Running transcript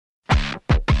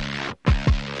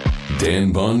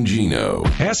Dan Bongino.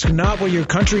 Ask not what your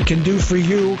country can do for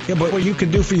you, but what you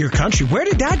can do for your country. Where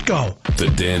did that go?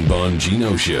 The Dan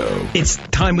Bongino Show. It's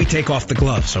time we take off the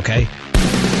gloves, okay?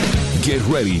 Get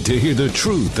ready to hear the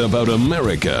truth about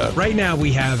America. Right now,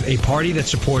 we have a party that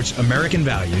supports American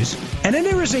values, and then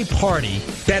there is a party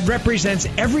that represents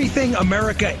everything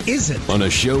America isn't. On a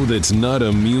show that's not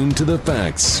immune to the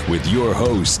facts, with your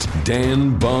host,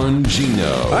 Dan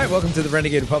Bongino. All right, welcome to the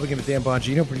Renegade Republican with Dan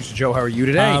Bongino. Producer Joe, how are you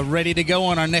today? Ready to go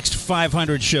on our next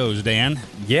 500 shows, Dan.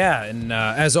 Yeah, and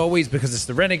as always, because it's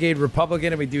the Renegade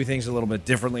Republican and we do things a little bit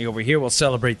differently over here, we'll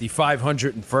celebrate the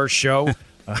 501st show.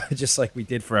 Just like we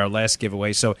did for our last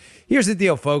giveaway. So here's the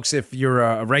deal, folks. If you're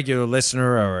a regular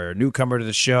listener or a newcomer to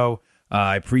the show,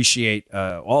 I appreciate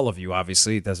all of you,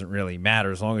 obviously. It doesn't really matter.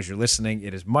 As long as you're listening,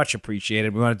 it is much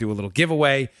appreciated. We want to do a little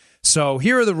giveaway. So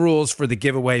here are the rules for the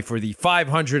giveaway for the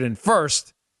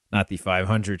 501st, not the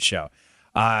 500 show.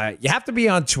 You have to be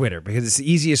on Twitter because it's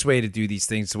the easiest way to do these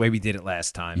things, the way we did it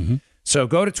last time. Mm-hmm. So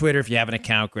go to Twitter if you have an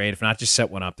account, great. If not, just set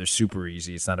one up. They're super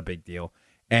easy. It's not a big deal.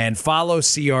 And follow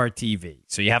CRTV.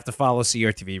 So you have to follow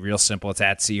CRTV. Real simple. It's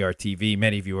at CRTV.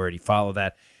 Many of you already follow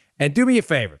that. And do me a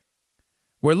favor.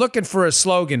 We're looking for a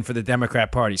slogan for the Democrat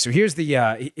Party. So here's the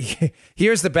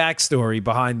backstory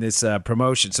behind this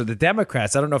promotion. So the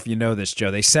Democrats, I don't know if you know this,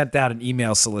 Joe, they sent out an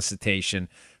email solicitation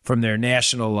from their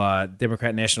national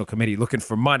Democrat National Committee looking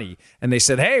for money. And they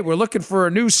said, hey, we're looking for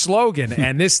a new slogan.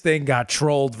 And this thing got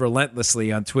trolled relentlessly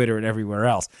on Twitter and everywhere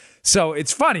else. So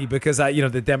it's funny because,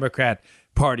 the Democrat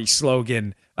Party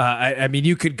slogan, I mean,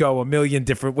 you could go a million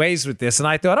different ways with this. And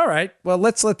I thought, all right, well,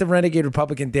 let's let the Renegade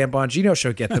Republican Dan Bongino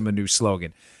Show get them a new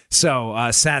slogan. So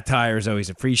satire is always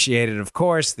appreciated, of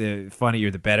course. The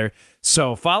funnier, the better.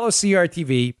 So follow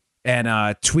CRTV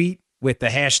and tweet with the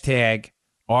hashtag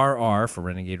RR for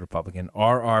Renegade Republican,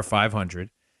 RR500.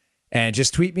 And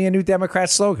just tweet me a new Democrat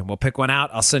slogan. We'll pick one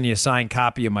out. I'll send you a signed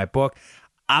copy of my book.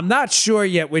 I'm not sure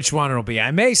yet which one it'll be.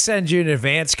 I may send you an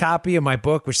advance copy of my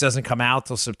book, which doesn't come out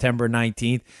till September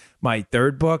 19th, my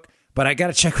third book. But I got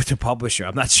to check with the publisher.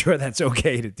 I'm not sure that's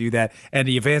okay to do that. And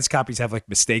the advance copies have like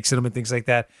mistakes in them and things like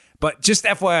that. But just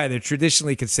FYI, they're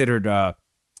traditionally considered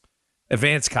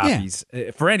advance copies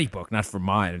for any book, not for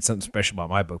mine. It's something special about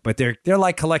my book. But they're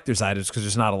like collector's items because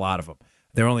there's not a lot of them.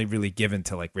 They're only really given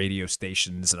to like radio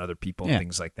stations and other people and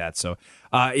things like that. So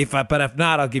if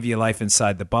not, I'll give you Life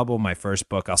Inside the Bubble, my first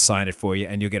book. I'll sign it for you,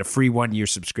 and you'll get a free 1-year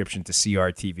subscription to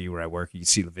CRTV where I work. You can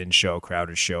see Levin Show,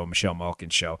 Crowder's Show, Michelle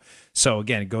Malkin's Show. So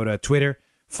again, go to Twitter,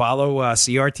 follow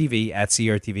CRTV at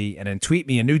CRTV, and then tweet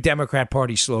me a new Democrat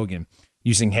Party slogan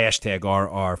using hashtag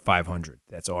RR500.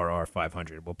 That's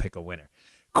RR500. We'll pick a winner.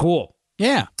 Cool.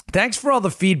 Yeah. Thanks for all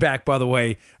the feedback, by the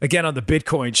way, again, on the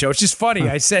Bitcoin show. It's just funny.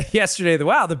 I said yesterday that,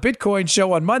 wow, the Bitcoin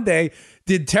show on Monday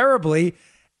did terribly,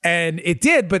 and it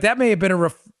did, but that may have been a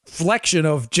reflection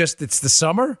of just it's the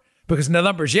summer because the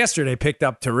numbers yesterday picked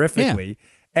up terrifically.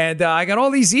 Yeah. And I got all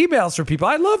these emails from people.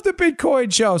 I love the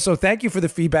Bitcoin show. So thank you for the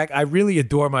feedback. I really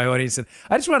adore my audience. And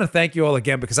I just want to thank you all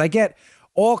again because I get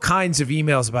all kinds of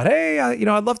emails about, hey,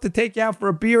 I'd love to take you out for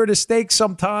a beer and a steak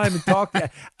sometime and talk.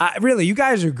 Really, you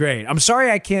guys are great. I'm sorry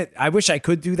I can't. I wish I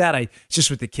could do that. Just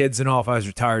with the kids and all, if I was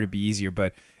retired, it'd be easier.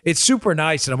 But it's super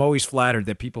nice, and I'm always flattered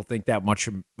that people think that much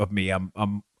of me.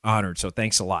 I'm honored, so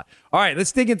thanks a lot. All right,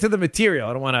 let's dig into the material.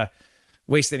 I don't want to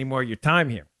waste any more of your time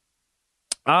here.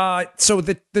 So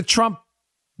the Trump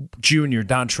Jr.,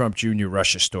 Don Trump Jr.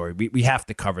 Russia story, we have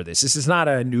to cover this. This is not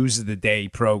a news of the day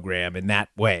program in that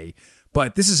way.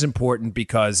 But this is important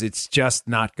because it's just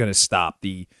not going to stop.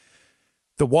 The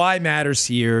why matters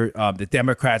here. The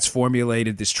Democrats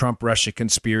formulated this Trump-Russia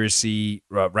conspiracy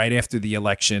right after the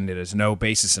election. It has no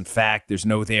basis in fact. There's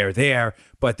no there,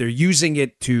 but they're using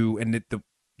it to, and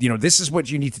this is what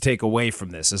you need to take away from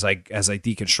this as I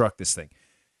deconstruct this thing.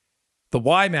 The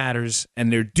why matters,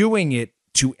 and they're doing it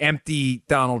to empty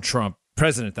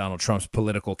President Donald Trump's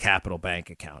political capital bank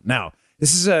account. Now,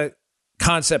 this is a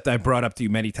concept I brought up to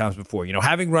you many times before.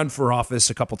 Having run for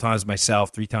office a couple times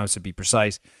myself, 3 times to be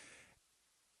precise,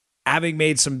 having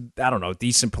made some,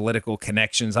 decent political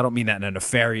connections. I don't mean that in a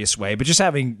nefarious way, but just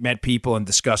having met people and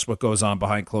discussed what goes on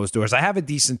behind closed doors. I have a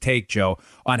decent take, Joe,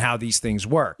 on how these things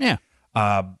work. Yeah.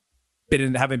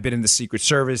 Having been in the Secret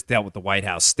Service, dealt with the White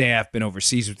House staff, been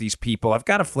overseas with these people. I've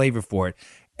got a flavor for it.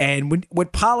 And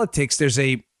with politics, there's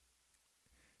a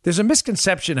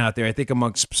misconception out there, I think,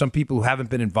 amongst some people who haven't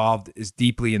been involved as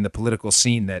deeply in the political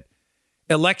scene that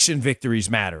election victories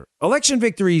matter. Election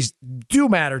victories do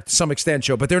matter to some extent,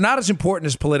 Joe, but they're not as important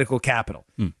as political capital.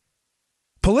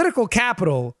 Political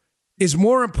capital is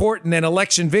more important than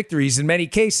election victories in many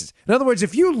cases. In other words,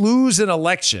 if you lose an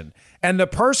election And the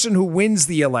person who wins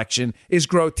the election is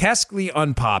grotesquely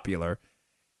unpopular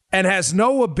and has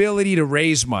no ability to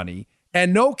raise money,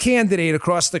 and no candidate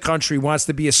across the country wants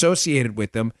to be associated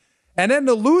with them. And then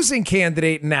the losing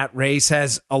candidate in that race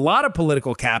has a lot of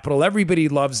political capital. Everybody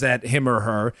loves that him or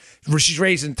her. She's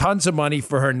raising tons of money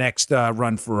for her next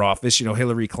run for office,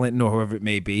 Hillary Clinton or whoever it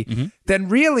may be. Mm-hmm. Then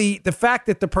really the fact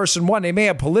that the person won, they may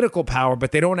have political power,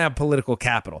 but they don't have political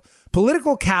capital.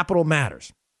 Political capital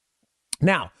matters.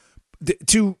 Now,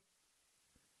 to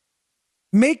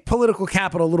make political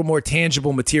capital a little more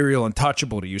tangible, material, and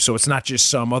touchable to you, so it's not just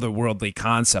some otherworldly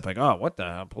concept like, oh, what the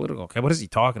hell, political? Okay, what is he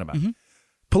talking about? Mm-hmm.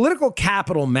 Political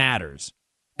capital matters,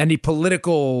 and the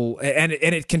political and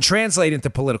it can translate into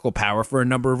political power for a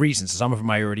number of reasons. Some of them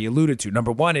I already alluded to.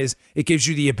 Number one is it gives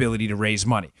you the ability to raise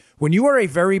money. When you are a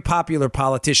very popular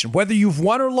politician, whether you've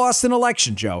won or lost an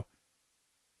election, Joe,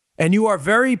 and you are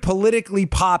very politically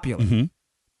popular, mm-hmm.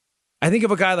 I think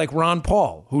of a guy like Ron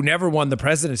Paul, who never won the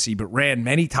presidency but ran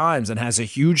many times and has a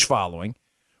huge following.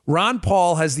 Ron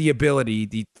Paul has the ability,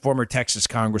 the former Texas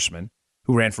congressman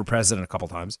who ran for president a couple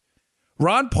times.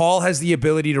 Ron Paul has the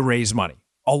ability to raise money,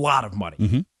 a lot of money.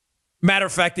 Mm-hmm. Matter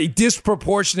of fact, a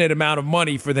disproportionate amount of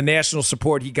money for the national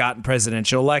support he got in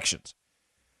presidential elections.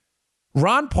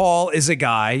 Ron Paul is a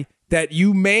guy that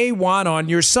you may want on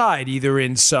your side, either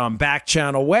in some back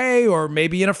channel way or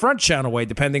maybe in a front channel way,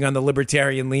 depending on the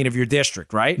libertarian lean of your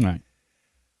district, right? Right.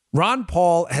 Ron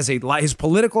Paul has his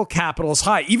political capital is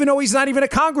high, even though he's not even a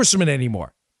congressman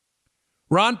anymore.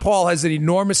 Ron Paul has an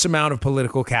enormous amount of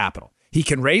political capital. He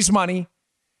can raise money,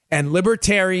 and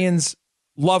libertarians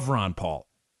love Ron Paul.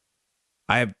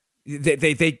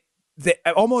 They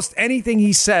almost anything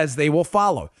he says, they will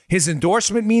follow. His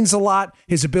endorsement means a lot.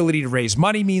 His ability to raise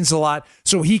money means a lot.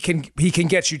 So he can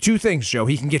get you two things, Joe.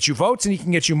 He can get you votes and he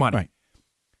can get you money. Right.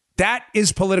 That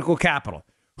is political capital.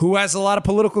 Who has a lot of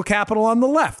political capital on the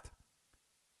left?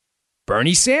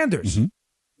 Bernie Sanders. Mm-hmm.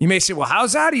 You may say, well,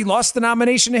 how's that? He lost the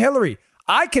nomination to Hillary.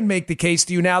 I can make the case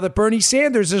to you now that Bernie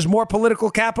Sanders has more political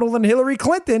capital than Hillary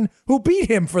Clinton, who beat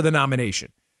him for the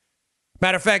nomination.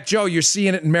 Matter of fact, Joe, you're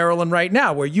seeing it in Maryland right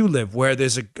now, where you live, where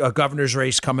there's a governor's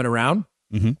race coming around,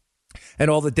 mm-hmm. and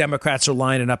all the Democrats are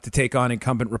lining up to take on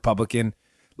incumbent Republican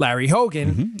Larry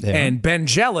Hogan, mm-hmm. and Ben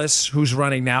Jealous, who's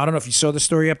running now. I don't know if you saw the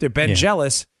story up there. Ben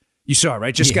Jealous, you saw it,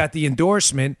 right? Just got the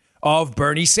endorsement of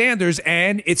Bernie Sanders,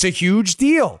 and it's a huge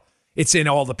deal. It's in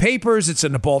all the papers. It's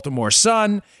in the Baltimore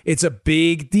Sun. It's a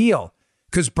big deal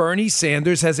because Bernie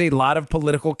Sanders has a lot of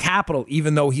political capital,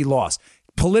 even though he lost.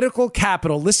 Political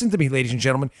capital, listen to me, ladies and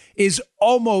gentlemen, is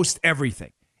almost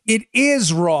everything. It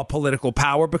is raw political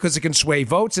power because it can sway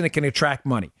votes and it can attract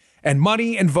money. And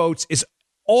money and votes is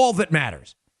all that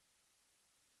matters.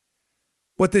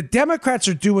 What the Democrats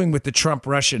are doing with the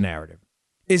Trump-Russia narrative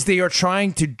is they are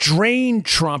trying to drain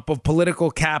Trump of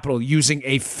political capital using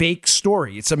a fake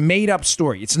story. It's a made-up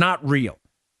story. It's not real.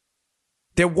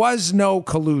 There was no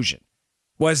collusion.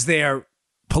 Was there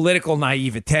political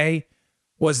naivete?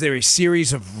 Was there a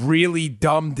series of really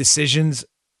dumb decisions?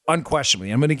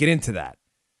 Unquestionably. I'm going to get into that.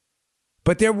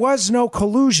 But there was no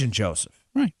collusion, Joseph.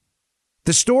 Right.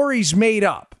 The story's made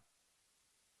up.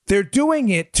 They're doing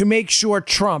it to make sure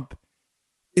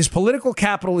his political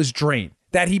capital is drained,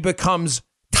 that he becomes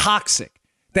toxic,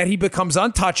 that he becomes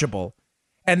untouchable,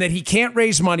 and that he can't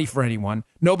raise money for anyone.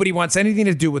 Nobody wants anything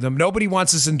to do with him. Nobody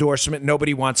wants his endorsement.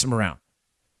 Nobody wants him around.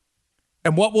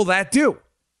 And what will that do?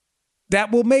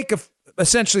 That will make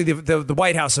essentially the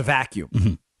White House a vacuum.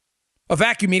 Mm-hmm. A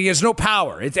vacuum meaning has no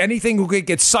power. It's anything who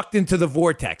gets sucked into the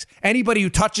vortex. Anybody who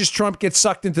touches Trump gets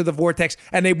sucked into the vortex,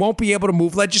 and they won't be able to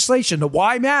move legislation. The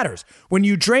why matters. When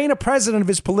you drain a president of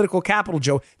his political capital,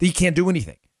 Joe, he can't do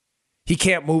anything. He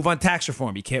can't move on tax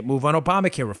reform. He can't move on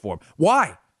Obamacare reform.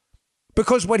 Why?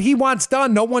 Because what he wants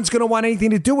done, no one's going to want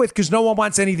anything to do with because no one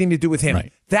wants anything to do with him.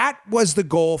 Right. That was the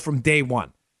goal from day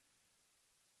one.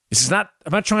 I'm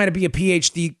not trying to be a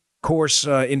PhD course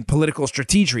in political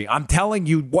strategy. I'm telling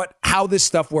you how this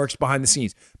stuff works behind the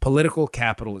scenes. Political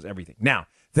capital is everything. Now,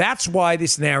 that's why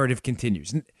this narrative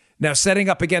continues. Now, setting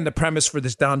up again the premise for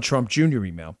this Don Trump Jr.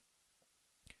 email.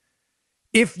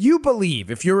 If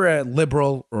you're a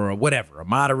liberal or a whatever, a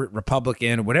moderate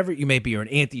Republican, or whatever you may be, or an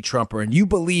anti-Trumper, and you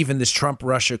believe in this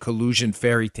Trump-Russia collusion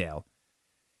fairy tale,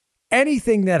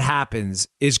 anything that happens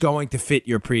is going to fit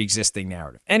your pre-existing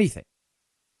narrative. Anything.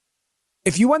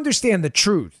 If you understand the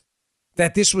truth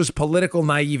that this was political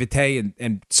naivete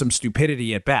and some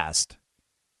stupidity at best,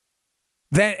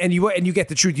 then and you get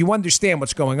the truth, you understand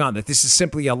what's going on, that this is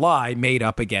simply a lie made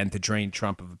up again to drain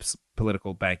Trump of his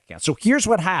political bank account. So here's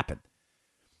what happened.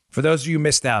 For those of you who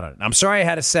missed out on it. I'm sorry I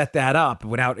had to set that up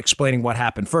without explaining what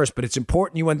happened first, but it's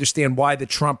important you understand why the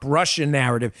Trump-Russian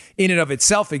narrative in and of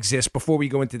itself exists before we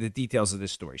go into the details of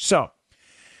this story. So,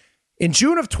 in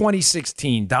June of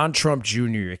 2016, Don Trump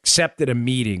Jr. accepted a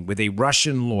meeting with a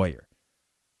Russian lawyer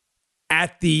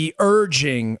at the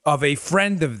urging of a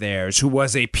friend of theirs who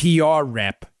was a PR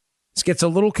rep. This gets a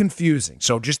little confusing,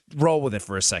 so just roll with it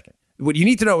for a second. What you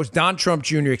need to know is Don Trump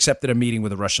Jr. accepted a meeting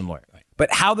with a Russian lawyer.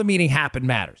 But how the meeting happened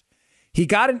matters. He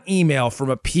got an email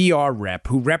from a PR rep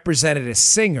who represented a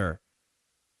singer.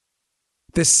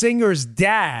 The singer's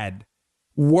dad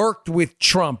worked with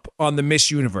Trump on the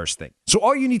Miss Universe thing. So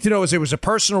all you need to know is there was a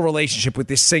personal relationship with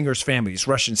this singer's family, this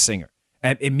Russian singer,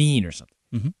 Emin or something.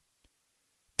 Mm-hmm.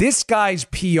 This guy's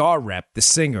PR rep, the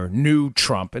singer, knew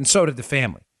Trump, and so did the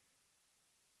family.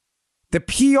 The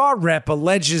PR rep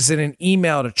alleges in an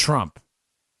email to Trump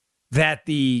that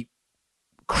the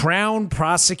Crown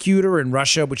prosecutor in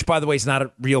Russia, which, by the way, is not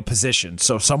a real position,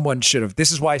 so someone should have.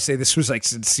 This is why I say this was like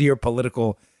sincere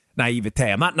political naivete.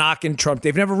 I'm not knocking Trump.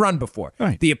 They've never run before.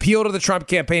 Right. The appeal to the Trump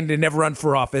campaign, they never run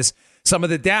for office. Some of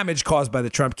the damage caused by the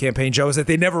Trump campaign, Joe, is that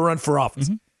they never run for office.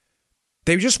 Mm-hmm.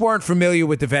 They just weren't familiar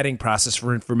with the vetting process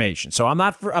for information. So I'm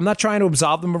not trying to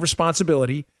absolve them of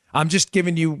responsibility. I'm just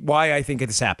giving you why I think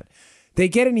this happened. They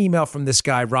get an email from this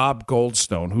guy, Rob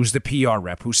Goldstone, who's the PR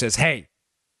rep, who says, hey,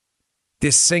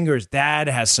 this singer's dad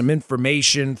has some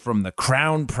information from the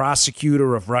Crown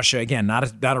prosecutor of Russia. Again, not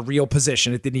a real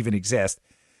position. It didn't even exist.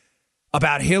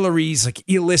 About Hillary's like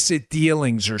illicit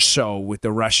dealings or so with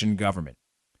the Russian government.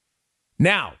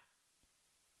 Now,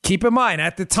 keep in mind,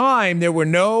 at the time, there were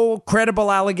no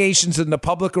credible allegations in the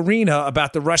public arena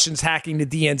about the Russians hacking the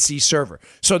DNC server.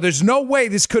 So there's no way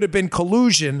this could have been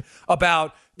collusion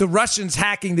about the Russians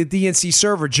hacking the DNC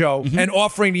server, Joe, and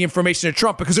offering the information to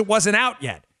Trump because it wasn't out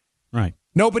yet. Right.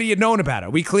 Nobody had known about it.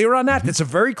 Are we clear on that? Mm-hmm. That's a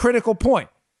very critical point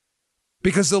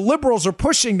because the liberals are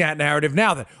pushing that narrative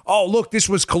now that, oh, look, this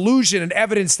was collusion and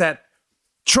evidence that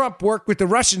Trump worked with the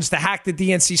Russians to hack the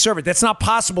DNC server. That's not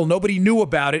possible. Nobody knew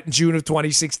about it in June of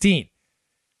 2016.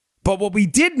 But what we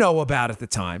did know about at the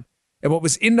time and what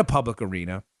was in the public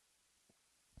arena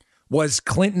was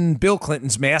Bill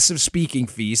Clinton's massive speaking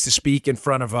fees to speak in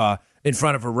front of a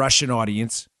Russian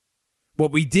audience.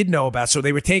 What we did know about, so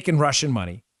they were taking Russian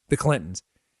money, the Clintons.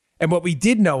 And what we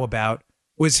did know about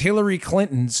was Hillary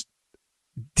Clinton's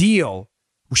deal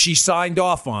she signed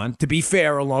off on, to be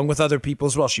fair, along with other people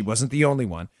as well. She wasn't the only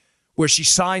one, where she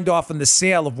signed off on the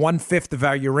sale of 1/5 of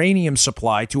our uranium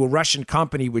supply to a Russian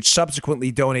company, which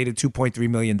subsequently donated $2.3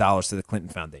 million to the Clinton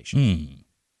Foundation.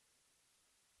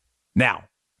 Now,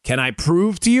 can I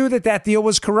prove to you that deal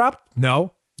was corrupt?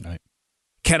 No. Right.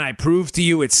 Can I prove to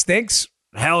you it stinks?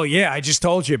 Hell yeah, I just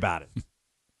told you about it.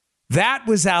 That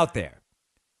was out there.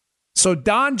 So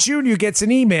Don Jr. gets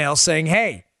an email saying,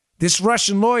 hey, this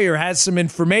Russian lawyer has some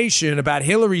information about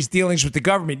Hillary's dealings with the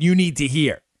government you need to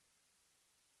hear.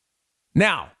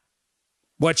 Now,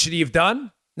 what should he have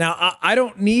done? Now, I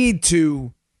don't need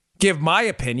to give my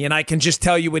opinion. I can just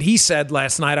tell you what he said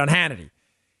last night on Hannity.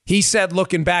 He said,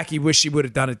 looking back, he wished he would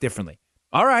have done it differently.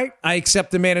 All right, I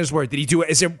accept the man at his word. Did he do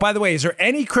it? By the way, is there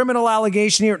any criminal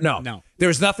allegation here? No.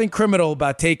 There's nothing criminal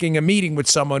about taking a meeting with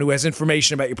someone who has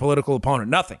information about your political opponent.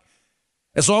 Nothing.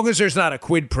 As long as there's not a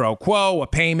quid pro quo, a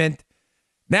payment.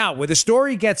 Now, where the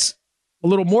story gets a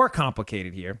little more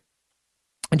complicated here,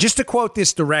 and just to quote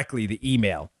this directly, the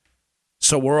email,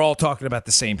 so we're all talking about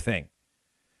the same thing.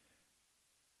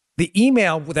 The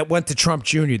email that went to Trump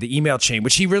Jr., the email chain,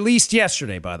 which he released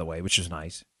yesterday, by the way, which is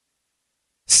nice,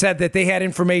 said that they had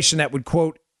information that would,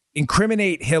 quote,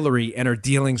 incriminate Hillary and her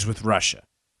dealings with Russia.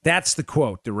 That's the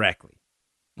quote directly.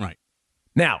 Right.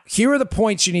 Now, here are the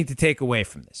points you need to take away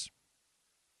from this.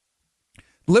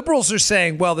 Liberals are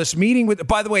saying, well, this meeting with,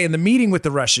 by the way, in the meeting with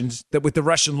the Russians, with the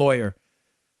Russian lawyer,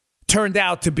 turned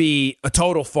out to be a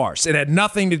total farce. It had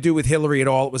nothing to do with Hillary at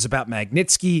all. It was about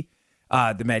Magnitsky,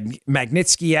 the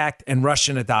Magnitsky Act, and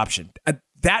Russian adoption.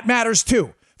 That matters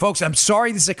too. Folks, I'm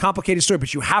sorry this is a complicated story,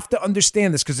 but you have to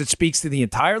understand this because it speaks to the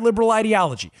entire liberal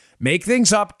ideology. Make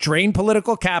things up, drain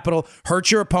political capital, hurt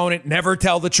your opponent, never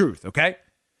tell the truth, okay?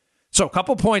 So a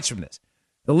couple points from this.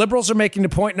 The liberals are making the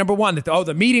point, number one, that,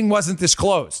 the meeting wasn't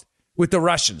disclosed with the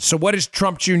Russians. So what is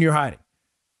Trump Jr. hiding?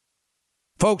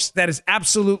 Folks, that is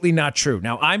absolutely not true.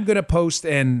 Now, I'm going to post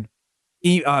an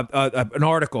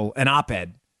article, an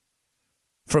op-ed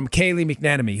from Kayleigh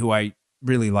McEnany, who I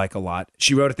really like a lot.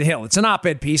 She wrote at The Hill. It's an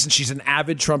op-ed piece, and she's an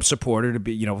avid Trump supporter, to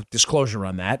be, disclosure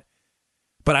on that.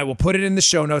 But I will put it in the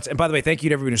show notes. And by the way, thank you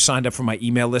to everyone who signed up for my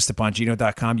email list at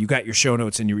Bongino.com. You got your show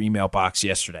notes in your email box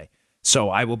yesterday.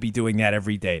 So I will be doing that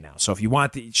every day now. So if you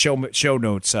want the show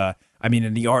notes, I mean,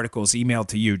 in the articles emailed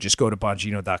to you, just go to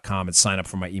Bongino.com and sign up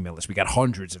for my email list. We got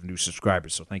hundreds of new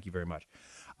subscribers, so thank you very much.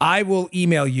 I will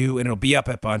email you, and it'll be up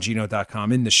at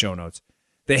Bongino.com in the show notes,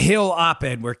 the Hill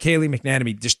op-ed where Kayleigh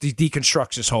McEnany just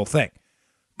deconstructs this whole thing.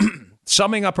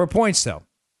 Summing up her points, though,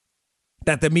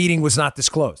 that the meeting was not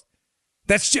disclosed.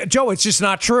 Joe, it's just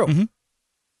not true. Mm-hmm.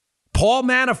 Paul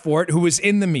Manafort, who was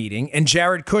in the meeting, and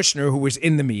Jared Kushner, who was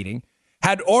in the meeting,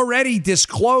 had already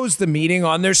disclosed the meeting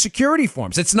on their security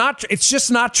forms. It's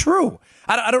just not true.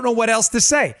 I don't know what else to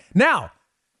say. Now,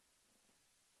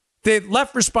 the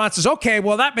left response is, okay,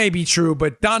 well, that may be true,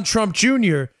 but Don Trump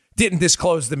Jr. didn't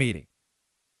disclose the meeting.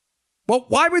 Well,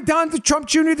 why would Don Trump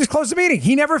Jr. disclose the meeting?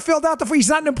 He never filled out he's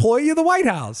not an employee of the White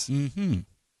House. Mm-hmm.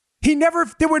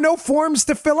 There were no forms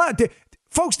to fill out.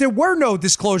 Folks, there were no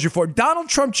disclosure forms. Donald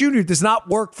Trump Jr. does not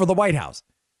work for the White House.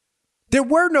 There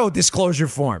were no disclosure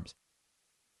forms.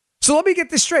 So let me get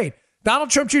this straight.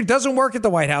 Donald Trump Jr. doesn't work at the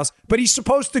White House, but he's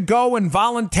supposed to go and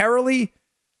voluntarily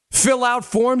fill out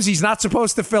forms he's not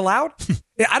supposed to fill out?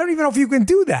 I don't even know if you can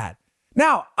do that.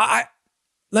 Now,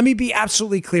 let me be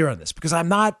absolutely clear on this, because I'm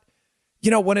not,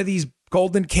 one of these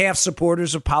golden calf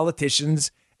supporters of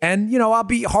politicians. And, I'll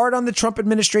be hard on the Trump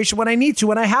administration when I need to,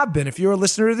 and I have been, if you're a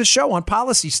listener to the show, on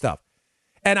policy stuff.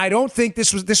 And I don't think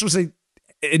this was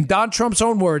in Don Trump's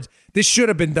own words, this should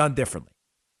have been done differently.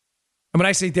 And when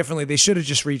I say differently, they should have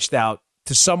just reached out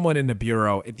to someone in the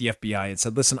bureau at the FBI and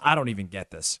said, listen, I don't even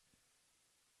get this.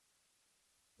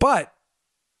 But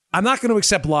I'm not going to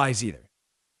accept lies either.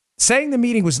 Saying the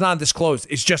meeting was non-disclosed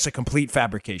is just a complete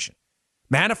fabrication.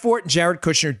 Manafort and Jared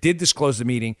Kushner did disclose the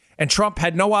meeting, and Trump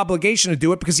had no obligation to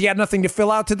do it because he had nothing to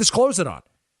fill out to disclose it on.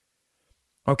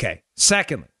 Okay.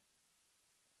 Secondly,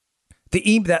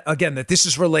 that this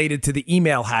is related to the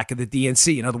email hack of the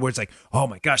DNC. In other words, oh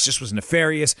my gosh, this was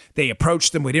nefarious. They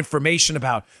approached them with information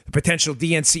about the potential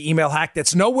DNC email hack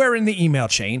that's nowhere in the email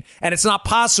chain, and it's not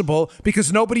possible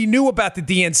because nobody knew about the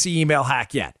DNC email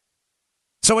hack yet.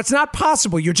 So it's not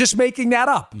possible. You're just making that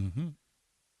up. Mm-hmm.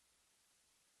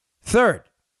 Third,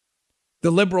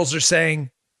 the liberals are saying,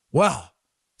 well,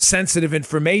 sensitive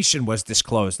information was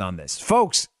disclosed on this.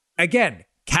 Folks, again,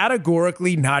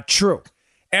 categorically not true.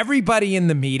 Everybody in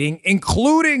the meeting,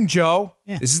 including Joe,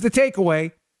 This is the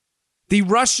takeaway, the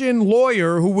Russian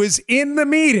lawyer who was in the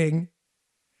meeting,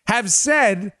 have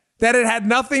said that it had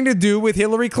nothing to do with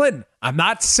Hillary Clinton. I'm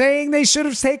not saying they should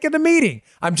have taken the meeting.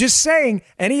 I'm just saying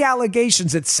any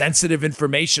allegations that sensitive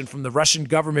information from the Russian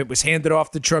government was handed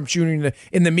off to Trump Jr.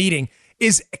 in the meeting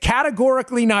is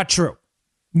categorically not true.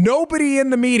 Nobody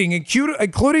in the meeting,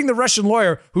 including the Russian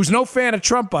lawyer, who's no fan of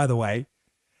Trump, by the way,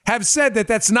 have said that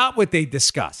that's not what they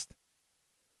discussed.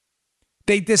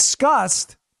 They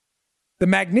discussed the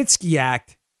Magnitsky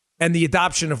Act and the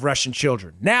adoption of Russian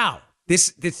children. Now,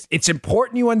 this it's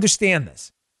important you understand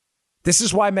this. This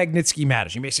is why Magnitsky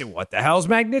matters. You may say, what the hell is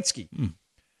Magnitsky?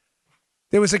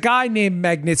 There was a guy named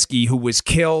Magnitsky who was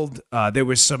killed. There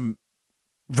was some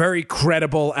very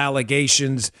credible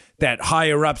allegations that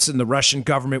higher-ups in the Russian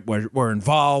government were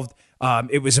involved.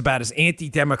 It was about as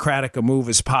anti-democratic a move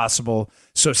as possible.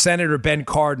 So Senator Ben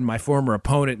Cardin, my former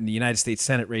opponent in the United States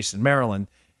Senate race in Maryland,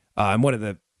 and one of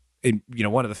the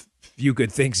few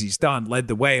good things he's done, led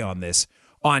the way on this,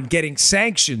 on getting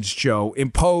sanctions, Joe,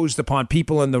 imposed upon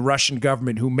people in the Russian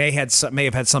government who may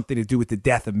have had something to do with the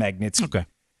death of Magnitsky. Okay.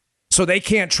 So they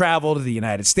can't travel to the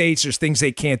United States. There's things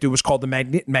they can't do. It was called the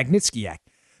Magnitsky Act.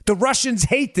 The Russians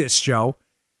hate this, Joe,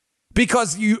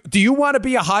 because do you want to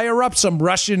be a higher up, some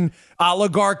Russian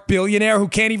oligarch billionaire who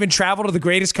can't even travel to the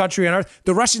greatest country on earth?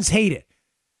 The Russians hate it.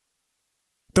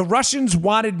 The Russians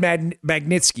wanted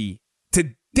Magnitsky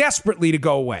desperately to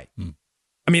go away.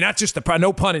 I mean, not just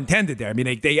no pun intended there. I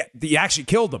mean, they actually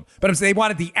killed him, but they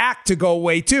wanted the act to go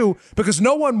away too, because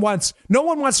no one wants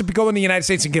to go in the United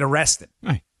States and get arrested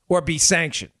or be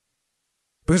sanctioned,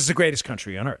 because it's the greatest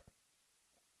country on earth.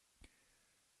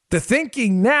 The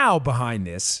thinking now behind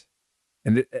this,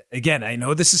 and again, I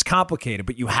know this is complicated,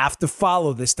 but you have to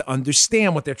follow this to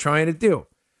understand what they're trying to do.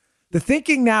 The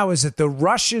thinking now is that the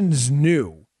Russians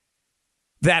knew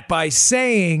that by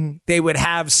saying they would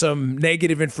have some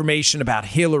negative information about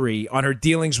Hillary on her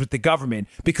dealings with the government,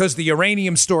 because the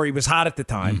uranium story was hot at the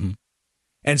time,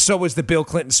 and so was the Bill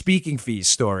Clinton speaking fees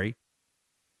story,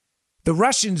 the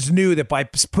Russians knew that by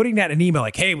putting that in an email,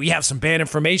 like, hey, we have some bad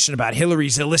information about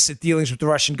Hillary's illicit dealings with the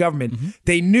Russian government,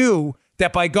 they knew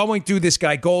that by going through this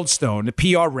guy Goldstone, the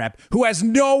PR rep, who has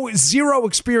zero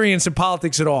experience in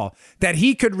politics at all, that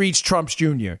he could reach Trump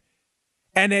Jr.,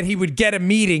 and that he would get a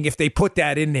meeting if they put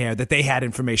that in there, that they had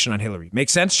information on Hillary. Make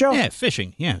sense, Joe? Yeah,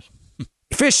 fishing, yes.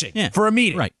 Fishing for a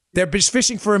meeting. Right. They're just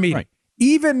fishing for a meeting. Right.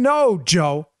 Even though,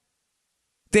 Joe,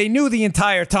 They knew the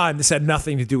entire time this had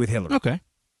nothing to do with Hillary. Okay.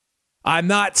 I'm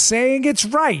not saying it's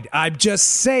right. I'm just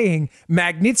saying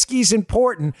Magnitsky's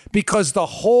important because the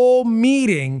whole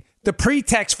meeting, the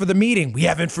pretext for the meeting, we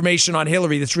have information on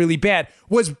Hillary that's really bad,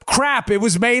 was crap. It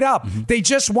was made up.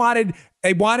 Mm-hmm.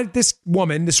 They wanted this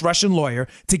woman, this Russian lawyer,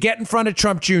 to get in front of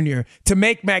Trump Jr. to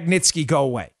make Magnitsky go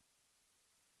away.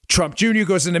 Trump Jr.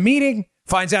 goes in the meeting,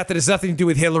 finds out that it has nothing to do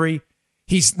with Hillary.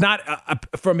 He's not,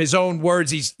 from his own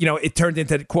words, it turned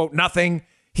into, quote, nothing.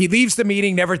 He leaves the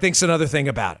meeting, never thinks another thing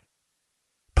about it.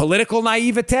 Political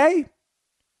naivete?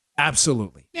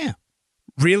 Absolutely. Yeah.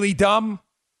 Really dumb?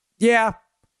 Yeah.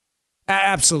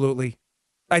 Absolutely.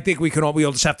 I think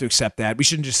we'll just have to accept that. We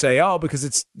shouldn't just say, oh, because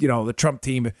it's, the Trump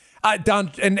team.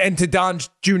 And to Don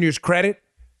Jr.'s credit,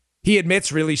 he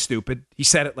admits really stupid. He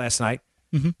said it last night.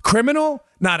 Mm-hmm. Criminal?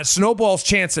 Not a snowball's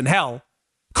chance in hell.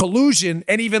 Collusion,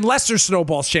 and even lesser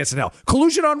snowball's chance in hell.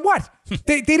 Collusion on what?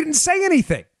 They didn't say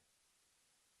anything.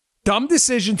 Dumb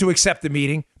decision to accept the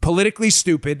meeting, politically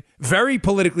stupid, very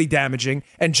politically damaging,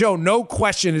 and Joe, no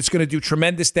question it's going to do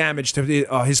tremendous damage to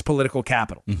his political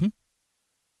capital. Mm-hmm.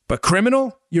 But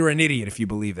criminal, you're an idiot if you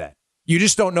believe that. You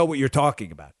just don't know what you're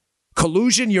talking about.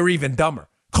 Collusion, you're even dumber.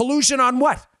 Collusion on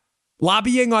what?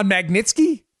 Lobbying on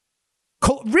Magnitsky?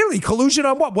 Really, collusion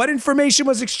on what? What information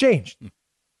was exchanged?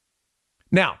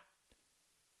 Now,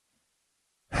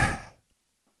 did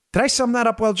I sum that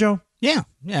up well, Joe? Yeah.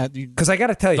 Because I got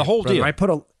to tell you, the whole brother, deal.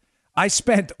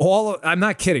 I'm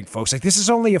not kidding, folks. Like, this is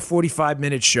only a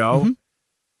 45-minute show, mm-hmm.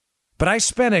 but I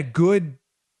spent a good,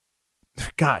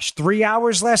 3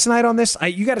 hours last night on this.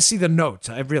 You got to see the notes.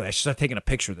 I should start taking a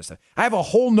picture of this. I have a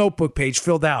whole notebook page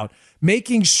filled out,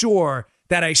 making sure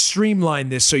that I streamline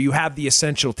this so you have the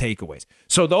essential takeaways.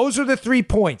 So those are the 3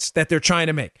 points that they're trying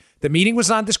to make. The meeting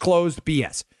was undisclosed,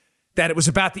 BS. That it was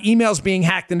about the emails being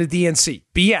hacked in the DNC,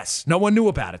 BS. No one knew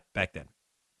about it back then.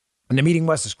 And the meeting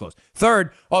was disclosed.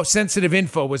 Third, sensitive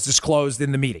info was disclosed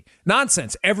in the meeting.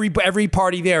 Nonsense. Every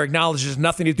party there acknowledges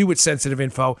nothing to do with sensitive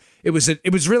info. It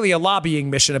was really a lobbying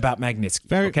mission about Magnitsky.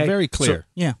 Very clear. So,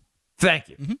 yeah. Thank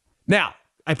you. Mm-hmm. Now,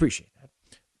 I appreciate that.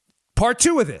 Part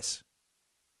 2 of this,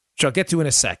 which I'll get to in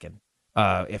a second.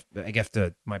 If I get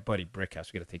to my buddy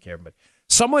Brickhouse, we got to take care of him. But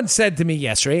someone said to me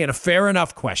yesterday, and a fair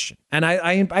enough question, and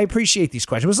I appreciate these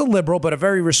questions. It was a liberal, but a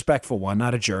very respectful one,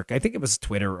 not a jerk. I think it was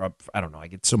Twitter. I don't know. I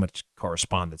get so much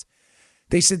correspondence.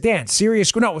 They said, Dan,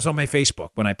 serious. No, it was on my Facebook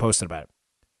when I posted about it.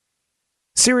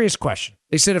 Serious question.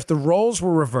 They said if the roles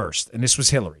were reversed, and this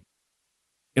was Hillary.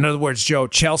 In other words, Joe,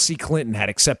 Chelsea Clinton had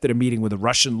accepted a meeting with a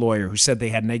Russian lawyer who said they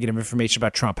had negative information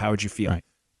about Trump. How would you feel? Right.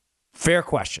 Fair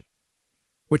question,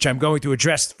 which I'm going to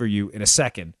address for you in a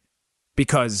second,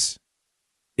 because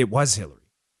it was Hillary.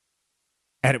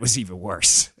 And it was even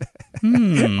worse.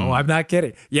 Oh, I'm not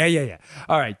kidding. Yeah.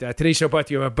 All right. Today's show brought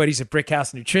to you by my buddies at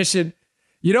Brickhouse Nutrition.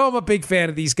 You know I'm a big fan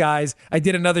of these guys. I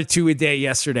did another 2 a day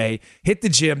yesterday. Hit the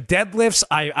gym. Deadlifts,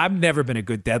 I've never been a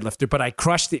good deadlifter, but I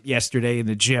crushed it yesterday in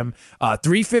the gym.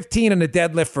 315 on a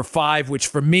deadlift for 5, which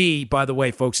for me, by the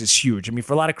way, folks, is huge. I mean,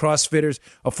 for a lot of CrossFitters,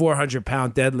 a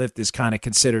 400-pound deadlift is kind of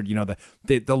considered,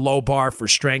 the low bar for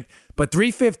strength. But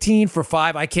 315 for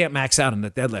 5, I can't max out on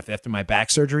the deadlift after my back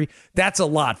surgery. That's a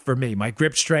lot for me. My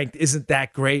grip strength isn't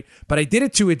that great, but I did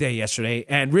it 2 a day yesterday,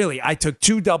 and really, I took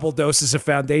 2 double doses of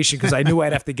Foundation because I knew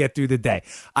I'd have to get through the day.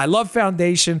 I love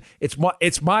Foundation. It's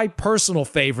my personal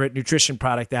favorite nutrition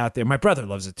product out there. My brother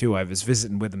loves it too. I was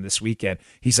visiting with him this weekend.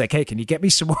 He's like, hey, can you get me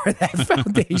some more of that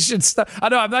Foundation stuff? I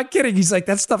know, I'm not kidding. He's like,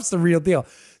 that stuff's the real deal.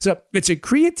 So it's a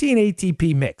creatine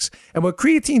ATP mix. And what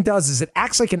creatine does is it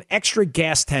acts like an extra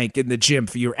gas tank in the gym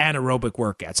for your anaerobic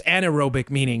workouts. Anaerobic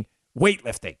meaning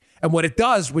weightlifting. And what it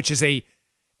does, which is a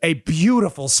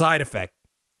beautiful side effect,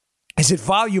 is it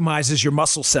volumizes your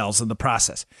muscle cells in the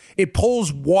process. It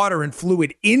pulls water and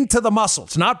fluid into the muscle.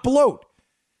 It's not bloat.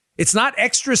 It's not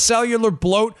extracellular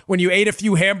bloat when you ate a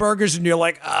few hamburgers and you're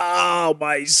like, oh,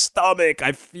 my stomach.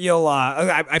 I feel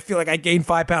like I gained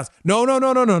 5 pounds.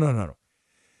 No.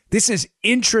 This is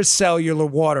intracellular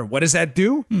water. What does that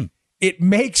do? It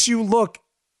makes you look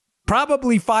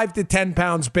probably 5 to 10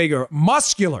 pounds bigger,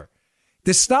 muscular.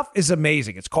 This stuff is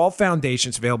amazing. It's called Foundation.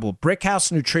 It's available at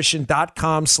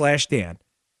brickhousenutrition.com/Dan.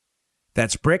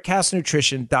 That's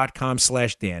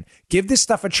brickhousenutrition.com/Dan. Give this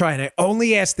stuff a try. And I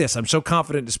only ask this. I'm so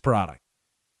confident in this product.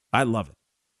 I love it.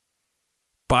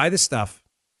 Buy the stuff.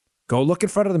 Go look in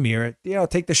front of the mirror.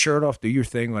 Take the shirt off. Do your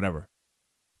thing, whatever.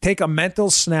 Take a mental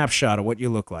snapshot of what you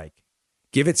look like.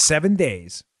 Give it 7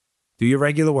 days. Do your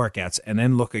regular workouts, and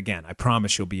then look again. I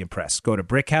promise you'll be impressed. Go to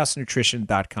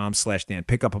brickhousenutrition.com/Dan.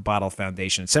 Pick up a bottle of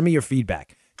Foundation. Send me your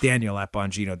feedback.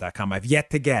 Daniel@Bongino.com. I've yet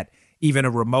to get even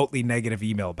a remotely negative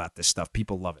email about this stuff.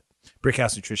 People love it.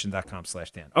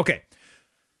 BrickhouseNutrition.com/Dan. Okay.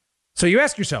 So you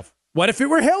ask yourself, what if it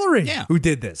were Hillary who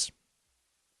did this?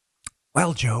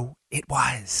 Well, Joe, it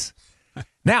was.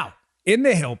 Now, in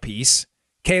the Hill piece,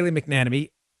 Kayleigh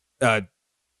McEnany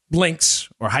links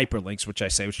or hyperlinks,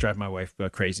 which drive my wife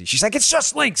crazy. She's like, it's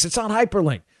just links. It's on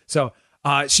hyperlink. So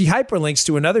she hyperlinks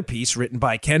to another piece written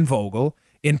by Ken Vogel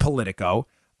in Politico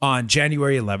on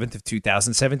January 11th of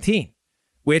 2017,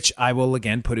 which I will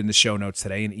again put in the show notes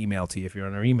today and email to you if you're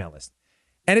on our email list.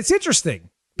 And it's interesting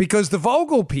because the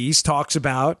Vogel piece talks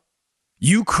about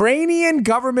Ukrainian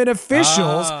government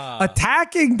officials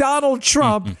attacking Donald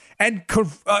Trump and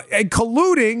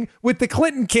colluding with the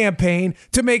Clinton campaign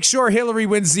to make sure Hillary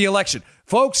wins the election.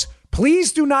 Folks,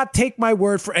 please do not take my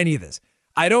word for any of this.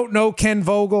 I don't know Ken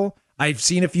Vogel. I've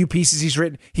seen a few pieces he's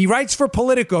written. He writes for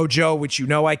Politico, Joe, which you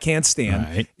know I can't stand.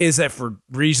 Right. Is that for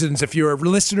reasons, if you're a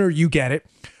listener, you get it.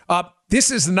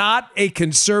 This is not a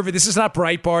conservative. This is not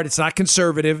Breitbart. It's not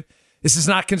conservative. This is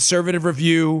not Conservative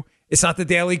Review. It's not the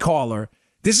Daily Caller.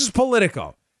 This is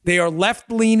Politico. They are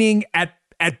left-leaning at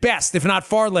best, if not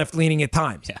far left-leaning at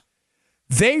times. Yeah.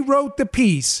 They wrote the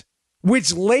piece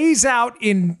which lays out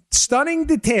in stunning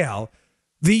detail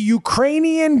the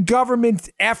Ukrainian government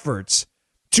efforts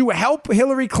to help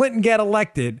Hillary Clinton get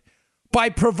elected by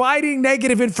providing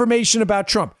negative information about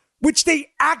Trump, which they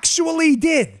actually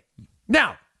did.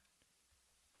 Now,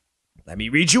 let me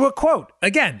read you a quote,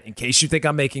 again, in case you think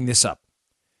I'm making this up.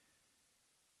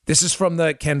 This is from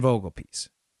the Ken Vogel piece.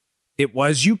 It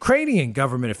was Ukrainian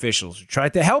government officials who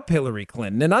tried to help Hillary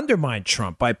Clinton and undermine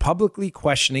Trump by publicly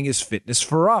questioning his fitness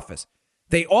for office.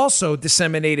 They also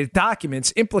disseminated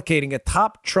documents implicating a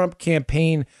top Trump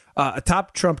campaign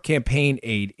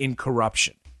aide in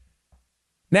corruption.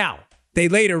 Now, they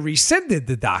later rescinded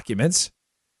the documents.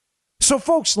 So,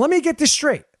 folks, let me get this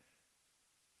straight.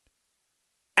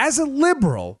 As a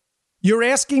liberal, you're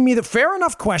asking me the fair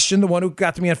enough question, the one who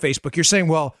got to me on Facebook. You're saying,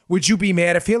 well, would you be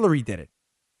mad if Hillary did it?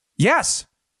 Yes.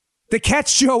 The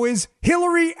catch, Joe, is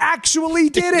Hillary actually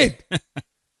did it.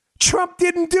 Trump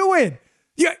didn't do it.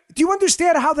 Yeah, do you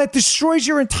understand how that destroys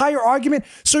your entire argument?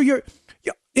 So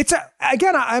it's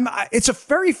a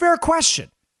very fair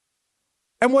question.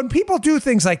 And when people do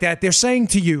things like that, they're saying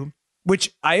to you,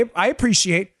 which I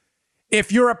appreciate,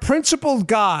 if you're a principled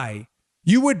guy,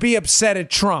 you would be upset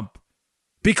at Trump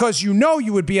because you know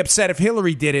you would be upset if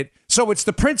Hillary did it. So it's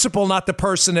the principle, not the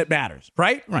person that matters,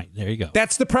 right? Right. There you go.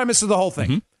 That's the premise of the whole thing.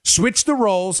 Mm-hmm. Switch the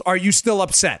roles. Are you still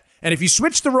upset? And if you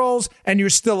switch the roles and you're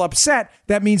still upset,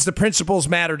 that means the principles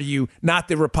matter to you, not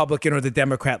the Republican or the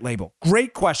Democrat label.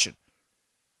 Great question.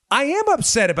 I am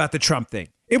upset about the Trump thing.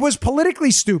 It was politically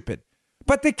stupid.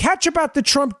 But the catch about the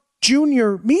Trump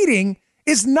Jr. meeting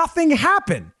is nothing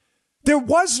happened. There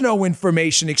was no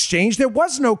information exchange. There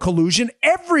was no collusion.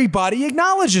 Everybody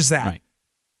acknowledges that. Right.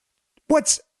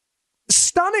 What's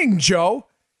stunning, Joe,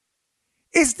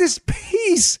 is this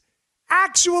piece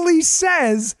actually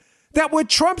says that what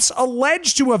Trump's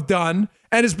alleged to have done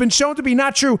and has been shown to be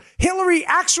not true, Hillary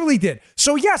actually did.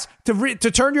 So yes,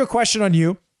 to turn your question on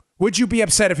you, would you be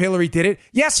upset if Hillary did it?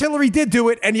 Yes, Hillary did do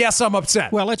it, and yes, I'm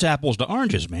upset. Well, it's apples to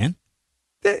oranges, man.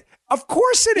 Of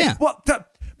course it is. Yeah. Well,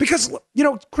 because,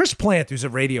 Chris Plant, who's a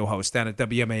radio host down at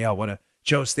WMAL, one of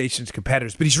Joe Station's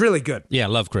competitors, but he's really good. Yeah,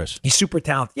 love Chris. He's super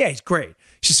talented. Yeah, he's great.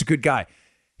 He's just a good guy.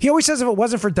 He always says if it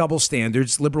wasn't for double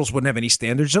standards, liberals wouldn't have any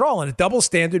standards at all. And a double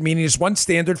standard meaning there's one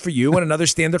standard for you and another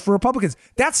standard for Republicans.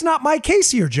 That's not my case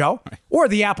here, Joe, or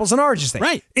the apples and oranges thing.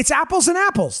 Right. It's apples and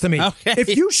apples to me. Okay.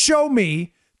 If you show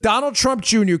me Donald Trump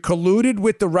Jr. colluded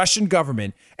with the Russian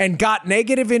government and got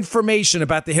negative information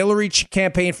about the Hillary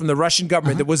campaign from the Russian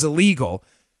government that was illegal,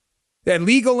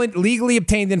 legally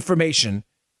obtained information,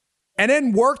 and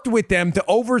then worked with them to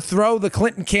overthrow the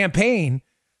Clinton campaign,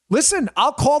 listen,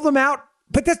 I'll call them out.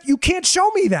 But you can't show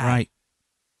me that. Right.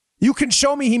 You can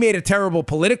show me he made a terrible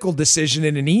political decision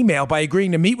in an email by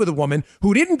agreeing to meet with a woman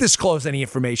who didn't disclose any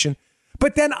information.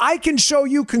 But then I can show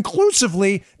you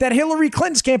conclusively that Hillary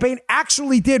Clinton's campaign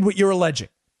actually did what you're alleging.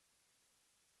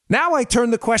 Now I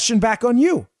turn the question back on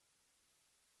you.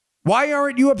 Why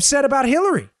aren't you upset about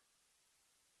Hillary?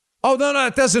 Oh, no,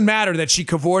 it doesn't matter that she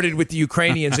cavorted with the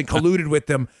Ukrainians and colluded with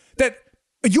them. That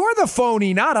you're the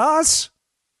phony, not us.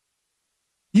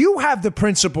 You have the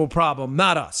principal problem,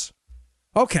 not us.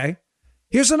 Okay,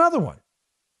 here's another one.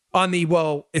 On the,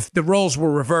 well, if the roles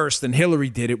were reversed and Hillary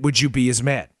did it, would you be as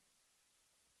mad?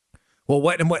 Well,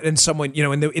 and someone,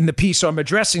 in the piece, so I'm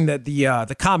addressing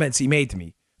the comments he made to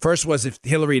me. First was, if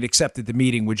Hillary had accepted the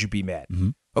meeting, would you be mad?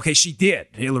 Mm-hmm. Okay, she did.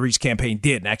 Hillary's campaign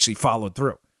did and actually followed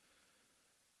through.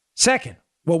 Second,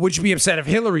 well, would you be upset if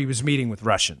Hillary was meeting with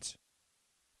Russians?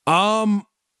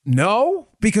 No,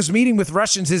 because meeting with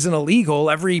Russians isn't illegal.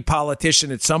 Every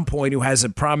politician at some point who has a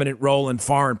prominent role in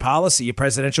foreign policy, a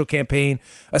presidential campaign,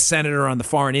 a senator on the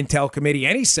Foreign Intel Committee,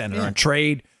 any senator on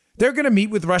trade, they're going to meet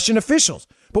with Russian officials.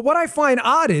 But what I find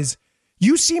odd is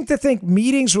you seem to think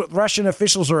meetings with Russian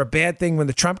officials are a bad thing when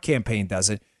the Trump campaign does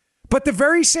it. But the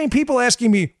very same people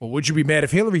asking me, well, would you be mad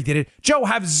if Hillary did it? Joe,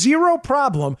 have zero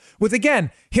problem with,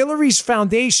 again, Hillary's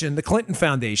foundation, the Clinton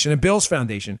Foundation and Bill's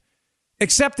foundation,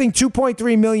 accepting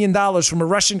 $2.3 million from a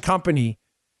Russian company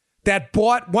that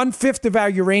bought 1/5 of our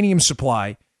uranium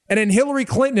supply. And then Hillary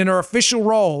Clinton, in her official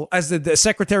role as the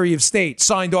Secretary of State,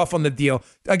 signed off on the deal.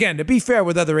 Again, to be fair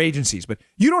with other agencies, but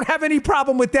you don't have any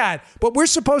problem with that. But we're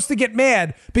supposed to get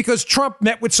mad because Trump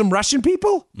met with some Russian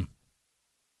people?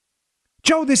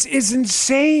 Joe, this is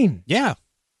insane. Yeah.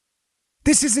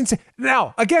 This is insane.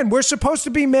 Now, again, we're supposed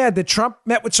to be mad that Trump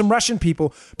met with some Russian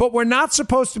people, but we're not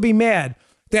supposed to be mad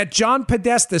that John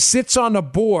Podesta sits on the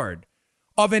board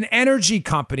of an energy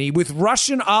company with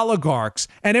Russian oligarchs,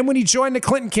 and then when he joined the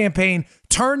Clinton campaign,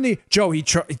 turned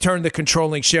the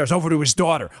controlling shares over to his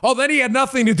daughter. Oh, then he had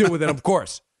nothing to do with it, of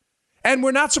course. And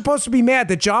we're not supposed to be mad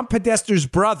that John Podesta's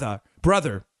brother,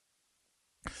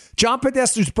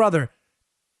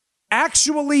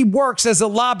 actually works as a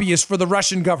lobbyist for the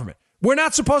Russian government. We're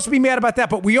not supposed to be mad about that,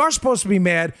 but we are supposed to be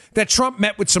mad that Trump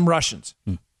met with some Russians.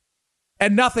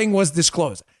 And nothing was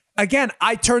disclosed. Again,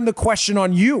 I turn the question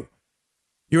on you.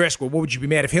 You're asking, well, what would you be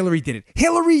mad if Hillary did it?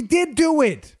 Hillary did do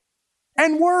it.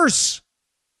 And worse.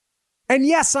 And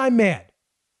yes, I'm mad.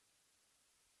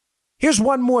 Here's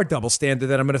one more double standard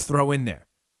that I'm going to throw in there.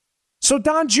 So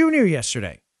Don Jr.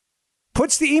 yesterday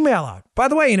puts the email out. By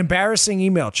the way, an embarrassing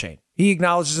email chain. He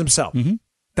acknowledges himself.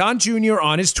 Don Jr.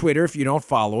 on his Twitter, if you don't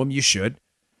follow him, you should,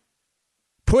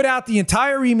 put out the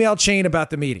entire email chain about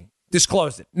the meeting.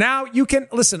 Disclosed it. Now, you can,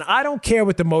 listen, I don't care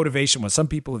what the motivation was. Some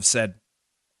people have said,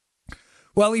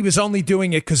 well, he was only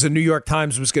doing it because the New York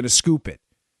Times was going to scoop it.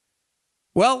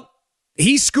 Well,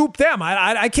 he scooped them.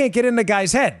 I can't get in the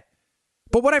guy's head.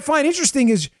 But what I find interesting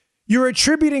is you're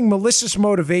attributing malicious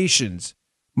motivations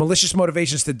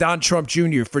to Don Trump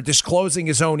Jr. for disclosing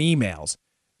his own emails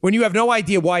when you have no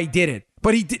idea why he did it.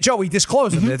 But he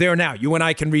disclosed them. They're there now. You and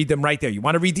I can read them right there. You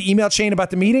want to read the email chain about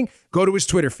the meeting? Go to his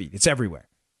Twitter feed. It's everywhere.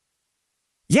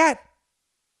 Yet,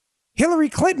 Hillary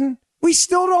Clinton, we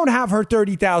still don't have her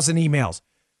 30,000 emails.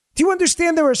 Do you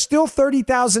understand there are still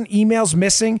 30,000 emails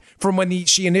missing from when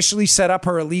she initially set up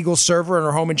her illegal server in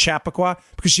her home in Chappaqua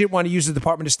because she didn't want to use the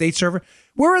Department of State server?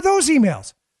 Where are those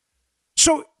emails?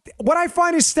 So what I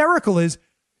find hysterical is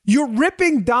you're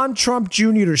ripping Don Trump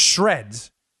Jr. to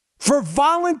shreds for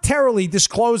voluntarily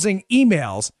disclosing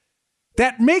emails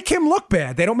that make him look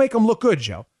bad. They don't make him look good,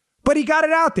 Joe. But he got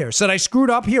it out there. Said, I screwed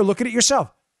up. Here, look at it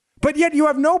yourself. But yet you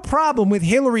have no problem with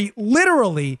Hillary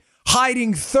literally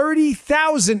hiding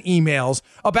 30,000 emails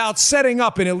about setting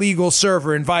up an illegal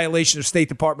server in violation of State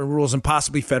Department rules and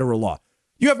possibly federal law.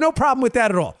 You have no problem with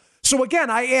that at all. So again,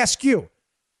 I ask you,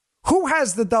 who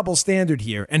has the double standard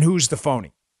here and who's the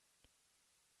phony?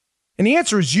 And the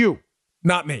answer is you,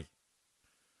 not me.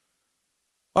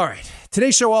 All right.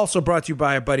 Today's show also brought to you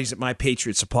by our buddies at My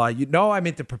Patriot Supply. You know I'm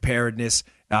into preparedness.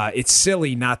 It's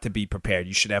silly not to be prepared.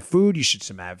 You should have food. You should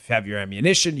have your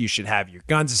ammunition. You should have your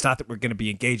guns. It's not that we're going to be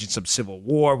engaged in some civil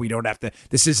war. We don't have to.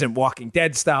 This isn't Walking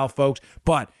Dead style, folks.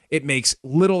 But it makes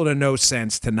little to no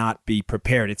sense to not be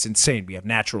prepared. It's insane. We have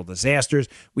natural disasters.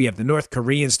 We have the North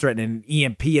Koreans threatening an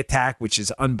EMP attack, which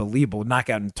is unbelievable. Knock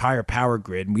out an entire power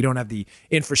grid. And we don't have the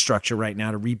infrastructure right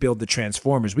now to rebuild the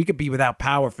transformers. We could be without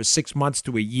power for 6 months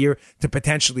to a year to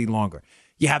potentially longer.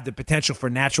 You have the potential for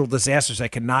natural disasters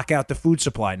that can knock out the food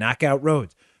supply, knock out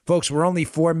roads. Folks, we're only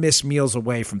 4 missed meals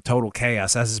away from total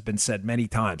chaos, as has been said many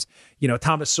times. You know,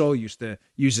 Thomas Sowell used to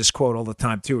use this quote all the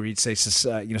time, too, where he'd say,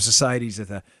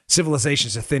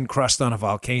 civilization's a thin crust on a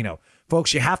volcano.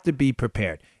 Folks, you have to be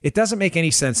prepared. It doesn't make any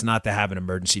sense not to have an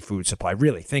emergency food supply.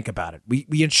 Really, think about it. We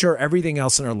insure everything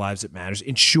else in our lives that matters.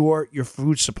 Insure your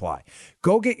food supply.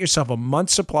 Go get yourself a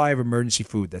month's supply of emergency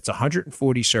food. That's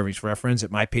 140 servings for our friends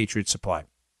at My Patriot Supply.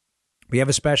 We have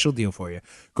a special deal for you.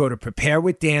 Go to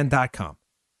preparewithdan.com.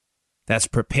 That's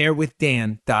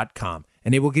preparewithdan.com.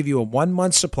 And they will give you a 1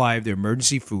 month supply of their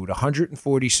emergency food.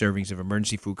 140 servings of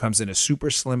emergency food. Comes in a super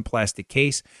slim plastic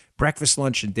case. Breakfast,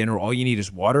 lunch, and dinner. All you need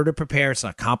is water to prepare. It's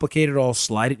not complicated at all.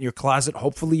 Slide it in your closet.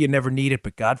 Hopefully you never need it,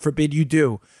 but God forbid you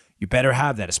do. You better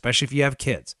have that, especially if you have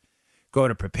kids. Go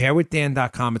to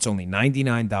preparewithdan.com. It's only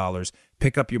 $99.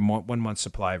 Pick up your 1 month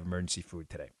supply of emergency food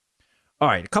today. All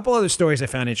right, a couple other stories I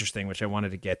found interesting, which I wanted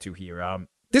to get to here.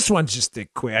 This one's just a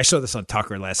quick. I saw this on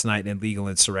Tucker last night, and Legal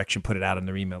Insurrection put it out on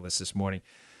their email list this morning.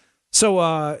 So,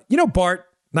 Bart,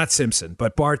 not Simpson,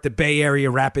 but BART, the Bay Area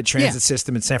Rapid Transit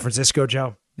System in San Francisco,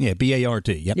 Joe. Yeah, BART.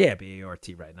 Yep. Yeah, BART,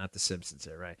 right. Not the Simpsons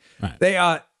there, right?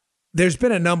 Right. There's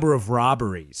been a number of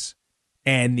robberies,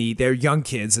 and they're young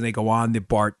kids, and they go on the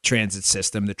BART transit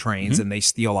system, the trains, and they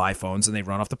steal iPhones, and they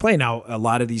run off the plane. Now, a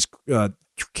lot of these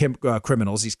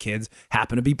criminals, these kids,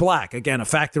 happen to be black. Again, a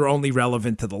factor only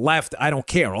relevant to the left. I don't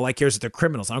care. All I care is that they're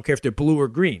criminals. I don't care if they're blue or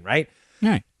green, right?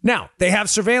 Right. Now, they have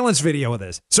surveillance video of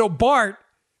this. So BART,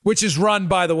 which is run,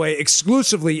 by the way,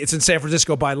 exclusively, it's in San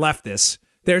Francisco by leftists.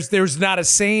 There's not a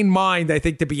sane mind, I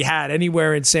think, to be had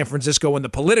anywhere in San Francisco, in the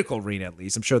political arena at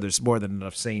least. I'm sure there's more than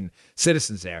enough sane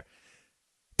citizens there.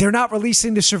 They're not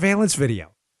releasing the surveillance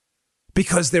video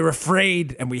because they're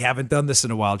afraid, and we haven't done this in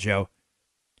a while, Joe,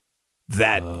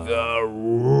 that the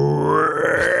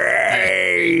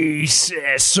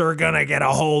racists are going to get a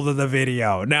hold of the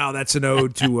video. Now, that's an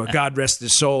ode to, God rest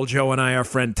his soul, Joe and I, our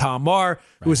friend Tom Marr,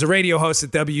 who was a radio host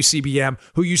at WCBM,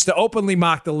 who used to openly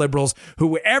mock the liberals,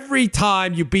 who every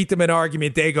time you beat them in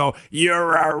argument, they go,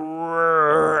 "You're a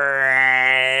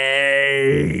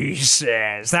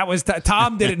racist." That was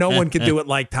Tom did it. No one could do it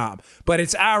like Tom. But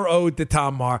it's our ode to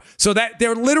Tom Marr. So that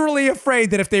they're literally afraid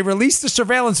that if they release the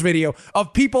surveillance video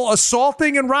of people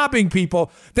assaulting and robbing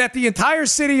people, that the entire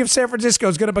city of San Francisco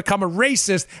is going to become a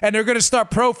racist, and they're going to start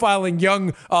profiling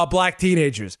young black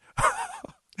teenagers.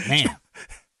 Man.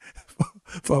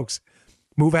 Folks,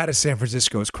 move out of San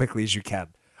Francisco as quickly as you can.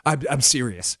 I'm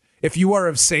serious. If you are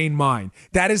of sane mind,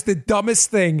 that is the dumbest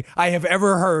thing I have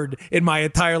ever heard in my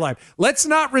entire life. Let's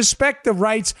not respect the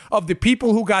rights of the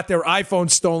people who got their iPhone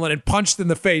stolen and punched in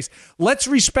the face. Let's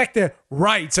respect the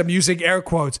rights, I'm using air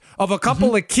quotes, of a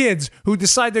couple of kids who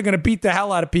decide they're going to beat the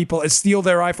hell out of people and steal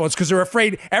their iPhones because they're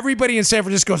afraid everybody in San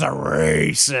Francisco is a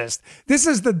racist. This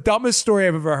is the dumbest story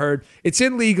I've ever heard. It's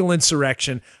in Legal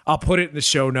Insurrection. I'll put it in the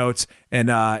show notes and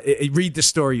read the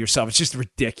story yourself. It's just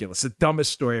ridiculous. The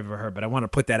dumbest story I've ever heard, but I want to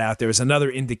put that out there as another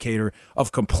indicator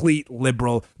of complete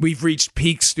liberal. We've reached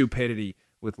peak stupidity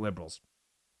with liberals.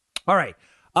 All right.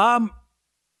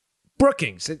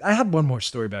 Brookings. I had one more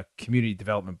story about community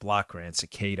development block grants at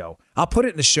Cato. I'll put it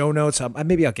in the show notes.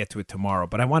 Maybe I'll get to it tomorrow,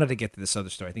 but I wanted to get to this other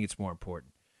story. I think it's more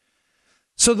important.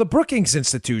 So the Brookings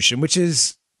Institution, which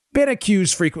has been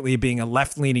accused frequently of being a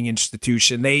left-leaning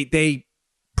institution, they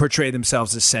portray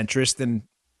themselves as centrist, and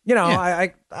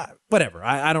I whatever.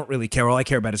 I don't really care. All I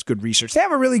care about is good research. They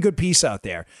have a really good piece out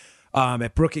there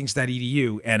at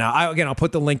brookings.edu, and I'll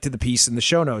put the link to the piece in the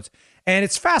show notes. And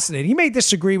it's fascinating. You may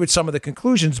disagree with some of the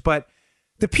conclusions, but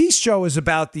the piece, Joe, is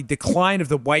about the decline of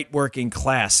the white working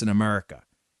class in America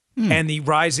and the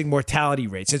rising mortality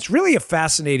rates. It's really a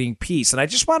fascinating piece, and I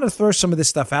just want to throw some of this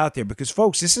stuff out there because,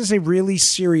 folks, this is a really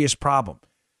serious problem.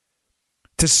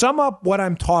 To sum up what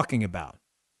I'm talking about,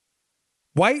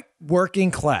 white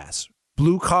working class,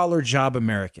 blue-collar job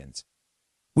Americans,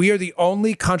 we are the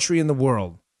only country in the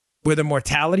world where the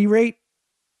mortality rate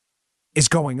is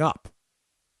going up.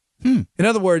 In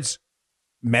other words,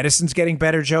 medicine's getting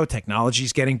better, Joe.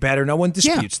 Technology's getting better. No one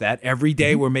disputes that. Every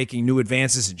day we're making new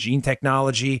advances in gene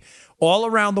technology. All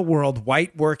around the world,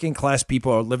 white working class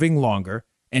people are living longer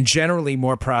and generally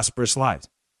more prosperous lives.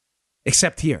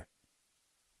 Except here.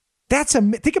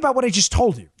 Think about what I just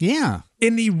told you. Yeah.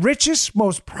 In the richest,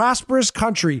 most prosperous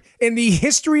country in the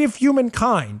history of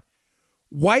humankind,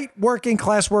 white working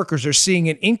class workers are seeing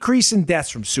an increase in deaths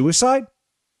from suicide,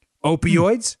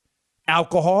 opioids,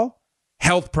 alcohol,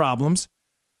 health problems.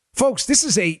 Folks, I'm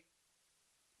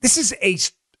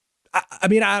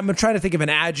trying to think of an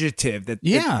adjective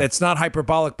that's not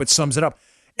hyperbolic but sums it up.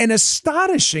 An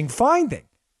astonishing finding.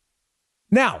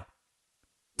 Now,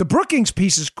 the Brookings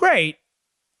piece is great.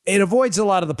 It avoids a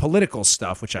lot of the political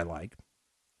stuff, which I like.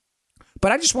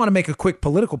 But I just want to make a quick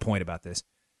political point about this.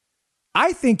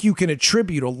 I think you can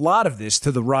attribute a lot of this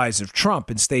to the rise of Trump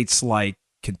in states like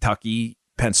Kentucky,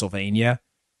 Pennsylvania,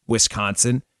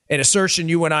 Wisconsin, an assertion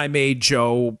you and I made,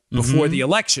 Joe, before the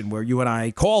election, where you and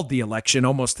I called the election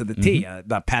almost to the T.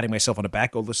 Not patting myself on the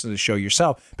back. Go listen to the show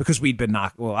yourself, because I'd been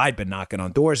knocking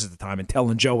on doors at the time and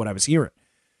telling Joe what I was hearing.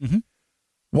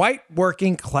 White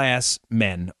working class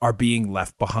men are being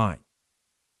left behind.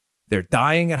 They're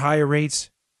dying at higher rates.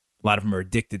 A lot of them are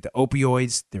addicted to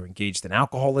opioids. They're engaged in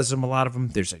alcoholism, a lot of them.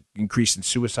 There's an increase in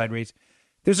suicide rates.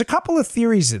 There's a couple of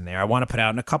theories in there I want to put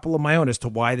out, and a couple of my own, as to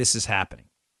why this is happening.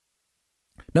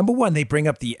 Number one, they bring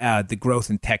up the growth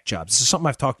in tech jobs. This is something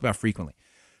I've talked about frequently.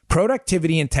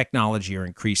 Productivity and technology are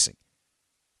increasing.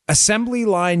 Assembly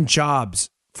line jobs,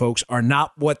 folks, are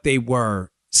not what they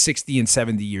were 60 and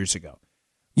 70 years ago.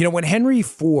 You know, when Henry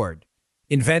Ford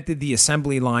invented the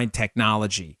assembly line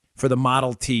technology for the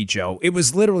Model T, Joe, it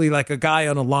was literally like a guy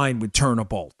on a line would turn a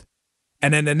bolt.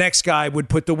 And then the next guy would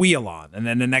put the wheel on. And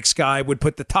then the next guy would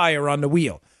put the tire on the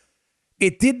wheel.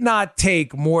 It did not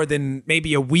take more than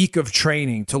maybe a week of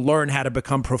training to learn how to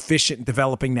become proficient in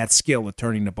developing that skill of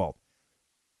turning the bolt.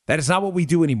 That is not what we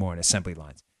do anymore in assembly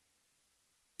lines.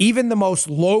 Even the most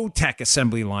low-tech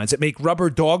assembly lines that make rubber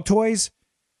dog toys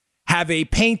have a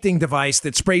painting device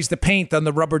that sprays the paint on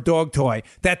the rubber dog toy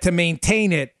that to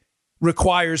maintain it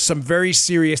requires some very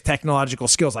serious technological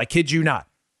skills. I kid you not.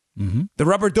 Mm-hmm. The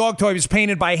rubber dog toy was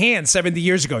painted by hand 70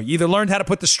 years ago. You either learned how to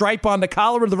put the stripe on the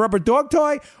collar of the rubber dog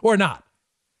toy or not.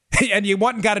 And you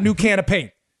went and got a new can of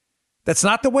paint. That's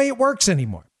not the way it works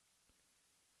anymore.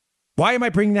 Why am I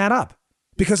bringing that up?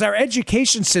 Because our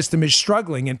education system is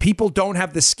struggling and people don't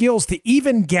have the skills to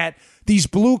even get these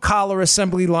blue-collar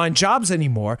assembly line jobs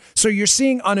anymore. So you're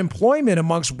seeing unemployment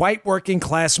amongst white working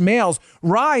class males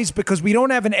rise because we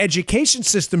don't have an education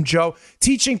system, Joe,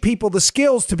 teaching people the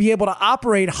skills to be able to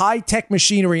operate high-tech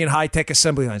machinery and high-tech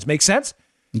assembly lines. Make sense?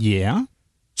 Yeah.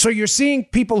 So you're seeing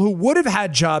people who would have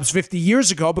had jobs 50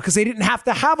 years ago because they didn't have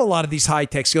to have a lot of these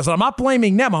high-tech skills. And I'm not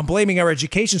blaming them. I'm blaming our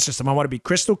education system. I want to be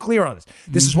crystal clear on this.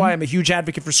 This is why I'm a huge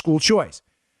advocate for school choice.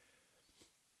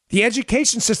 The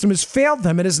education system has failed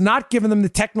them and has not given them the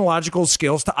technological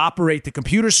skills to operate the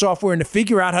computer software and to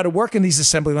figure out how to work in these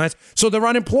assembly lines. So they're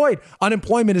unemployed.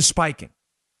 Unemployment is spiking.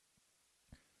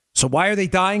 So why are they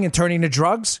dying and turning to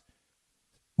drugs?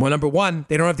 Well, number one,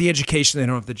 they don't have the education. They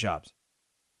don't have the jobs.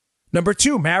 Number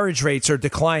two, marriage rates are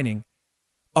declining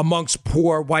amongst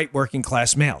poor white working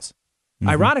class males.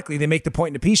 Ironically, they make the point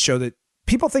in the piece show that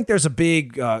people think there's a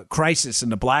big crisis in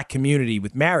the black community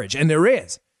with marriage, and there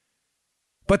is.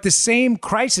 But the same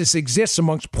crisis exists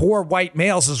amongst poor white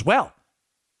males as well.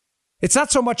 It's not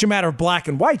so much a matter of black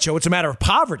and white, Joe. It's a matter of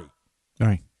poverty. All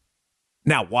right.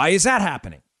 Now, why is that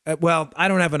happening? Well, I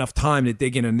don't have enough time to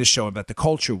dig in this show about the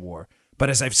culture war. But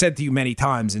as I've said to you many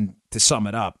times, and to sum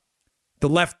it up, the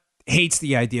left hates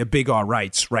the idea of big R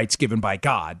rights given by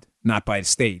God, not by the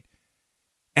state.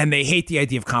 And they hate the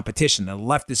idea of competition. The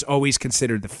left has always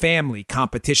considered the family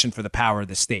competition for the power of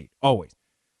the state. Always.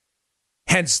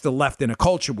 Hence, the left in a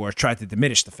culture war tried to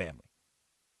diminish the family.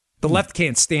 The left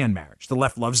can't stand marriage. The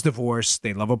left loves divorce.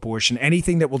 They love abortion.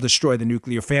 Anything that will destroy the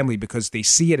nuclear family because they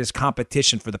see it as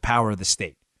competition for the power of the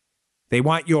state. They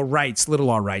want your rights, little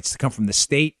r rights, to come from the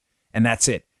state, and that's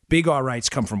it. Big R rights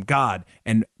come from God,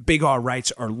 and big R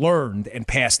rights are learned and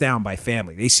passed down by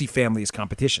family. They see family as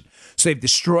competition. So they've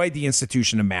destroyed the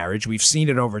institution of marriage. We've seen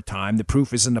it over time. The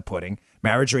proof is in the pudding.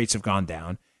 Marriage rates have gone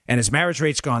down. And as marriage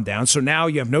rates gone down, so now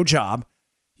you have no job.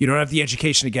 You don't have the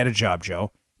education to get a job,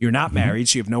 Joe. You're not married,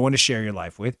 so you have no one to share your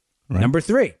life with. Right. Number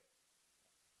three,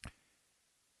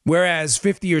 whereas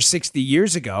 50 or 60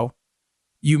 years ago,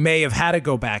 you may have had to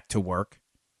go back to work.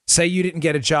 Say you didn't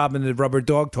get a job in the rubber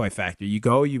dog toy factory. You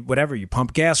go, you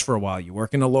pump gas for a while. You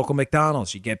work in a local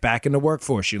McDonald's. You get back in the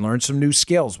workforce. You learn some new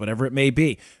skills, whatever it may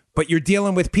be. But you're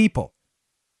dealing with people.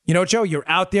 You know, Joe, you're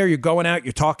out there. You're going out.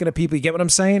 You're talking to people. You get what I'm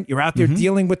saying? You're out there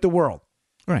dealing with the world.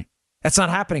 Right. That's not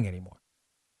happening anymore.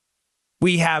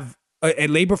 We have a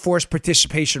labor force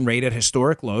participation rate at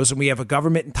historic lows, and we have a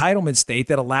government entitlement state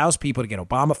that allows people to get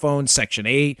Obama phones, Section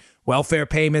 8, welfare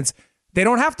payments. They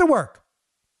don't have to work.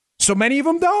 So many of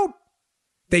them don't.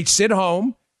 They sit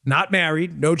home, not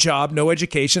married, no job, no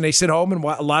education. They sit home, and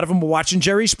a lot of them are watching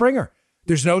Jerry Springer.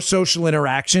 There's no social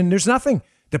interaction. There's nothing.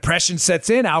 Depression sets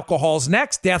in. Alcohol's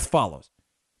next. Death follows.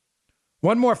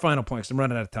 One more final point, because I'm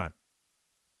running out of time.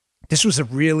 This was a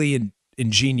really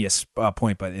ingenious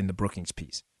point in the Brookings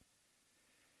piece.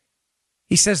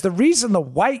 He says the reason the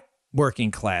white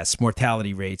working class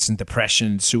mortality rates and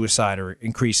depression, suicide are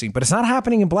increasing, but it's not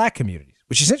happening in black communities,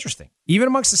 which is interesting, even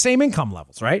amongst the same income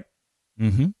levels, right?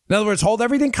 Mm-hmm. In other words, hold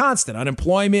everything constant,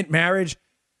 unemployment, marriage.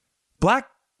 Black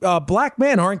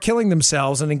men aren't killing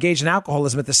themselves and engaged in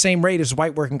alcoholism at the same rate as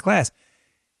white working class.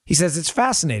 He says it's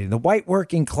fascinating. The white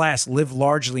working class live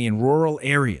largely in rural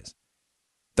areas.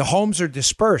 The homes are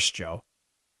dispersed, Joe.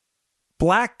 A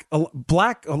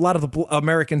lot of the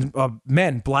American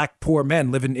men, black poor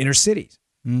men, live in inner cities.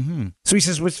 Mm-hmm. So he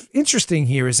says what's interesting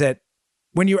here is that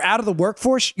when you're out of the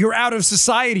workforce, you're out of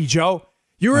society, Joe.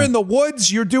 You're in the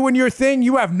woods. You're doing your thing.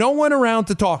 You have no one around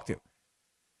to talk to.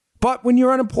 But when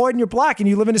you're unemployed and you're black and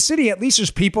you live in a city, at least there's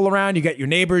people around. You got your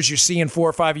neighbors. You're seeing 4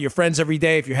 or 5 of your friends every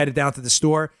day if you're headed down to the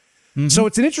store. Mm-hmm. So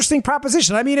it's an interesting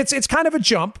proposition. I mean, it's kind of a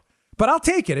jump, but I'll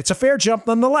take it. It's a fair jump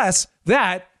nonetheless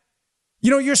that, you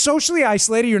know, you're socially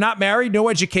isolated. You're not married, no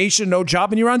education, no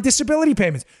job, and you're on disability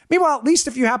payments. Meanwhile, at least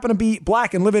if you happen to be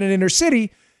black and live in an inner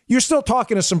city, you're still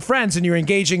talking to some friends and you're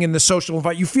engaging in the social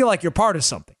environment. You feel like you're part of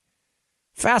something.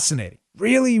 Fascinating.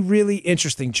 Really, really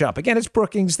interesting jump. Again, it's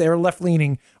Brookings. They're a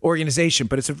left-leaning organization,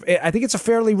 but I think it's a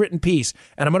fairly written piece,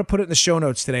 and I'm going to put it in the show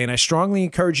notes today, and I strongly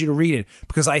encourage you to read it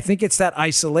because I think it's that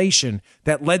isolation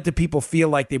that led to people feel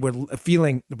like they were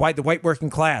feeling, the white working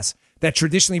class that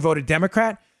traditionally voted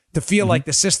Democrat, to feel like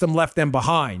the system left them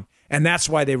behind, and that's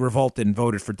why they revolted and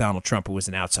voted for Donald Trump, who was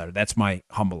an outsider. That's my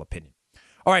humble opinion.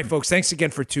 All right, folks, thanks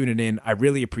again for tuning in. I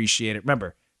really appreciate it.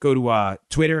 Remember, go to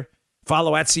Twitter,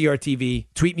 follow at CRTV,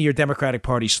 tweet me your Democratic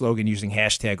Party slogan using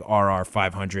hashtag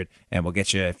RR500, and we'll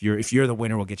get you, if you're the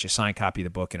winner, we'll get you a signed copy of the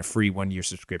book and a free 1-year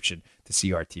subscription to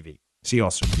CRTV. See you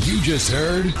all soon. You just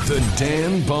heard the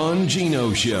Dan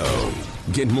Bongino Show.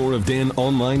 Get more of Dan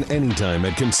online anytime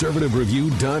at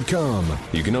conservativereview.com.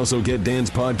 You can also get Dan's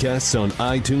podcasts on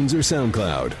iTunes or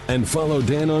SoundCloud. And follow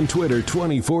Dan on Twitter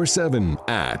 24/7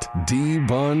 at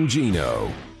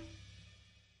DBongino.